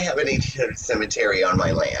God, I want to have an ancient cemetery on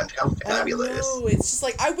my land. How fabulous! Oh, it's just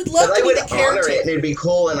like, I would love to be the caretaker. I would honor it, and it'd be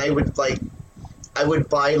cool, and I would buy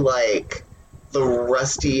the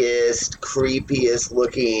rustiest, creepiest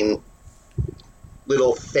looking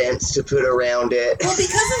little fence to put around it. Well,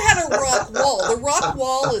 because it had a rock wall, the rock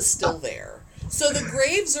wall is still there. So the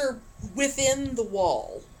graves are within the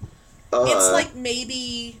wall. It's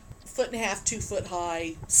maybe 1.5 2 foot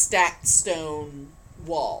high, stacked stone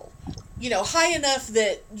wall. High enough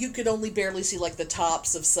that you could only barely see the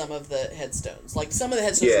tops of some of the headstones. Some of the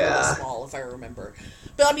headstones were really small, if I remember.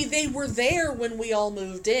 But they were there when we all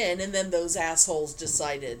moved in, and then those assholes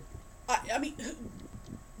decided.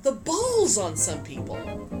 The balls on some people.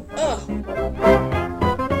 Ugh.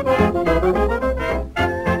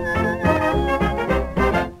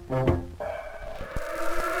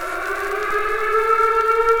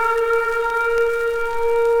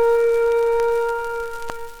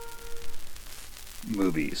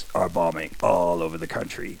 Movies are bombing all over the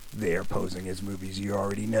country. They are posing as movies you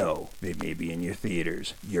already know. They may be in your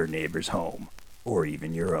theaters, your neighbor's home, or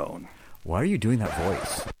even your own. Why are you doing that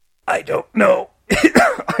voice? I don't know.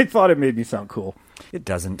 I thought it made me sound cool. It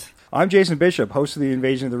doesn't. I'm Jason Bishop, host of the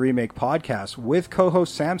Invasion of the Remake podcast, with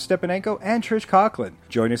co-hosts Sam Stepanenko and Trish Coughlin.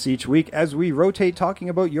 Join us each week as we rotate talking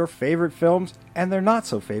about your favorite films and their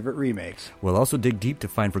not-so-favorite remakes. We'll also dig deep to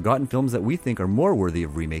find forgotten films that we think are more worthy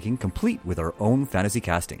of remaking, complete with our own fantasy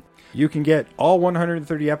casting. You can get all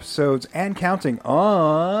 130 episodes and counting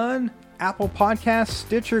on Apple Podcasts,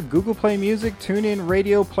 Stitcher, Google Play Music, TuneIn,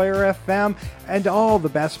 Radio, Player FM, and all the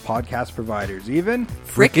best podcast providers, even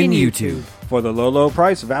frickin' YouTube. For the low, low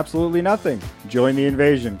price of absolutely nothing. Join the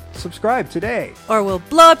invasion. Subscribe today. Or we'll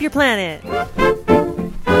blow up your planet. I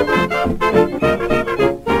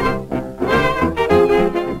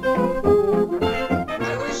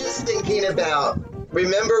was just thinking about,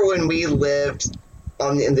 remember when we lived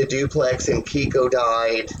in the duplex and Kiko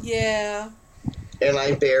died? Yeah. And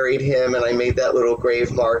I buried him, and I made that little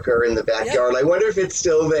grave marker in the backyard. Yep. I wonder if it's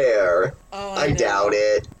still there. Oh, I doubt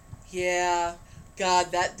it. Yeah.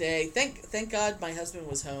 God, that day. Thank God my husband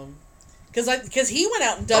was home. Because he went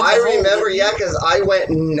out and dug the hole. I remember, because I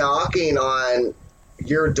went knocking on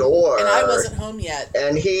your door. And I wasn't home yet.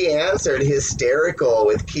 And he answered hysterical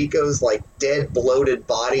with Kiko's, dead, bloated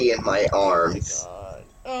body in my arms. Oh, my God.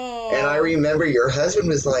 Oh. And I remember your husband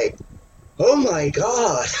was like, oh, my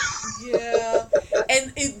God. Yeah.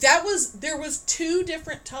 And there was 2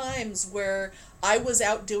 different times where I was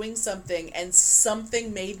out doing something and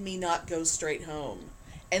something made me not go straight home.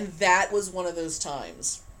 And that was one of those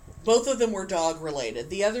times. Both of them were dog related.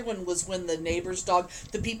 The other one was when the neighbor's dog,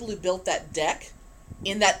 the people who built that deck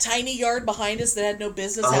in that tiny yard behind us that had no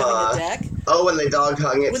business having a deck. Oh, when the dog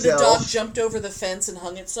hung itself. When the dog jumped over the fence and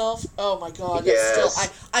hung itself. Oh my God.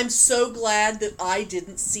 Yes. I'm so glad that I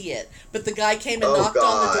didn't see it. But the guy came and knocked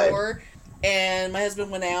on the door, and my husband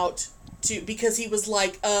went out because he was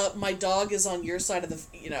like, my dog is on your side of the,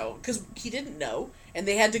 because he didn't know. And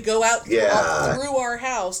they had to go out through our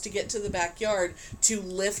house to get to the backyard to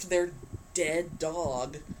lift their dead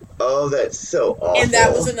dog. Oh, that's so awful. And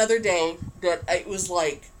that was another day that it was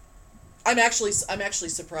like, I'm actually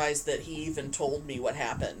surprised that he even told me what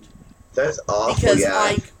happened. That's awful.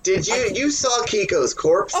 Because you saw Kiko's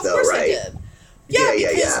corpse though, right? Of course I did.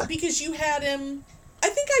 Yeah, because you had him. I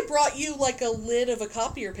think I brought you a lid of a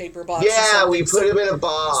copier paper box. Yeah, we put him in a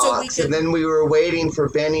box, and then we were waiting for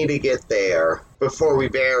Benny to get there before we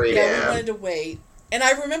buried him. Yeah, we wanted to wait. And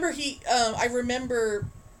I remember I remember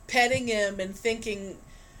petting him and thinking,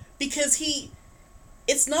 because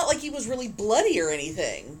it's not like he was really bloody or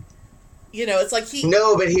anything. It's like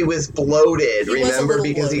No, but he was bloated, remember?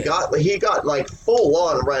 Because bloated. he got full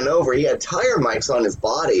on run over. He had tire marks on his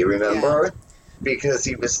body, remember? Yeah. because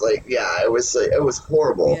he was like, yeah, it was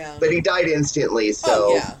horrible. Yeah. But he died instantly,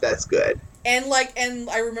 so yeah. that's good. And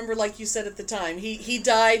I remember, like you said at the time, he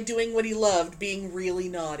died doing what he loved, being really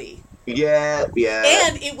naughty. Yeah.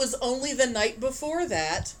 And it was only the night before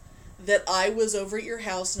that I was over at your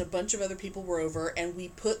house and a bunch of other people were over, and we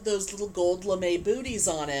put those little gold lame booties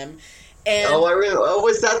on him. And I remember. Oh,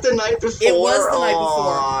 was that the night before? It was the night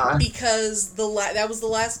before, because that was the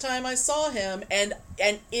last time I saw him, and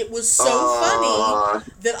it was so funny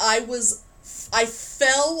that I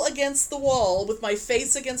fell against the wall with my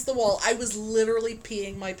face against the wall. I was literally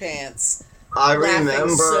peeing my pants. I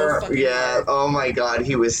remember. So yeah. hard. Oh my God,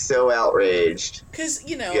 he was so outraged. Because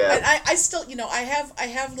Yeah. I still I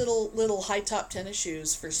have little high top tennis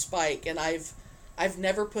shoes for Spike, and I've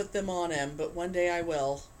never put them on him, but one day I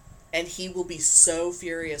will, and he will be so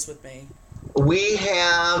furious with me. We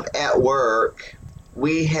have at work.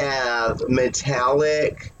 We have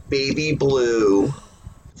metallic baby blue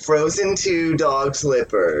Frozen 2 dog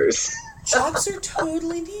slippers. Boxer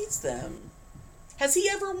totally needs them. Has he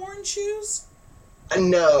ever worn shoes?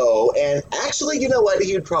 No, and actually, you know what?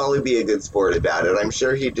 He'd probably be a good sport about it. I'm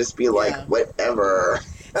sure he'd just be like, whatever.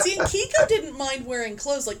 See, and Kiko didn't mind wearing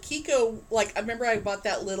clothes. Like, Kiko, I remember I bought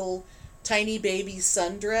that little tiny baby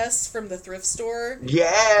sundress from the thrift store.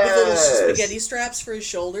 Yes! With little spaghetti straps for his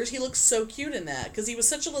shoulders. He looked so cute in that, because he was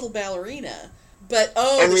such a little ballerina. But,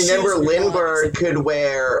 and the remember, shoes were Lindbergh gone. could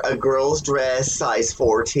wear a girl's dress size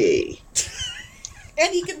 4T.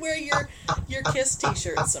 And he could wear your Kiss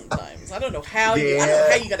t-shirt sometimes. I don't know how Yeah. I don't know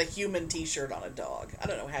how you got a human t-shirt on a dog. I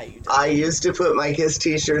don't know how you did I used to put my Kiss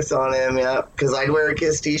t-shirts on him, yeah, because I'd wear a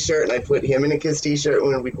Kiss t-shirt and I'd put him in a Kiss t-shirt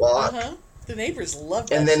when we'd walk. Uh-huh. The neighbors loved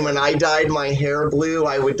that And then shit. when I dyed my hair blue,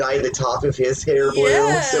 I would dye the top of his hair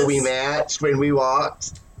blue, so we matched when we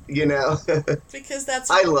walked, you know. Because that's...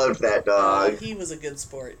 I loved that dog. Oh, he was a good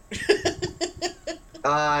sport.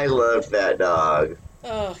 I loved that dog.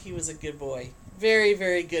 Oh, he was a good boy. Very,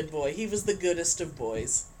 very good boy. He was the goodest of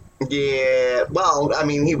boys. Yeah, well, I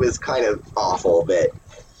mean, he was kind of awful, but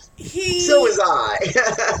so was I.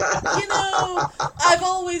 You know,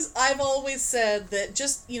 I've always said that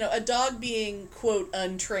just, a dog being, quote,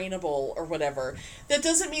 untrainable or whatever, that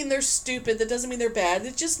doesn't mean they're stupid, that doesn't mean they're bad,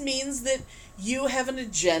 it just means that you have an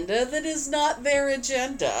agenda that is not their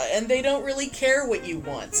agenda, and they don't really care what you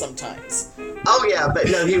want sometimes. Oh yeah, but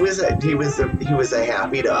no, he was a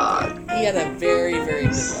happy dog. He had a very, very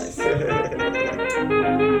good life.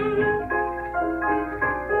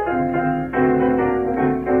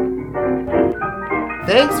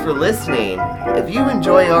 Thanks for listening. If you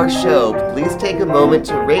enjoy our show, please take a moment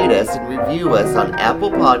to rate us and review us on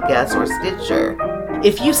Apple Podcasts or Stitcher.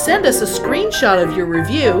 If you send us a screenshot of your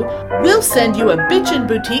review, we'll send you a Bitchin'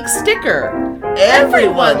 Boutique sticker.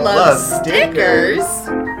 Everyone loves stickers!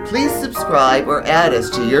 Please subscribe or add us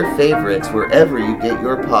to your favorites wherever you get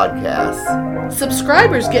your podcasts.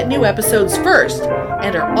 Subscribers get new episodes first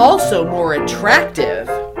and are also more attractive.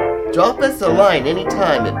 Drop us a line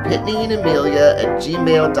anytime at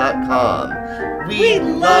pitneyandamelia@gmail.com. We'd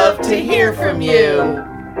love to hear from you!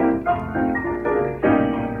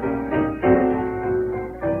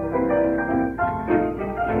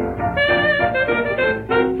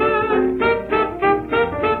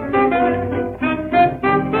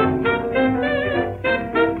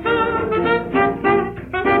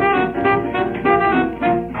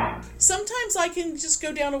 Sometimes I can just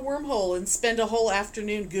go down a wormhole and spend a whole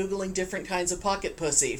afternoon Googling different kinds of pocket pussy.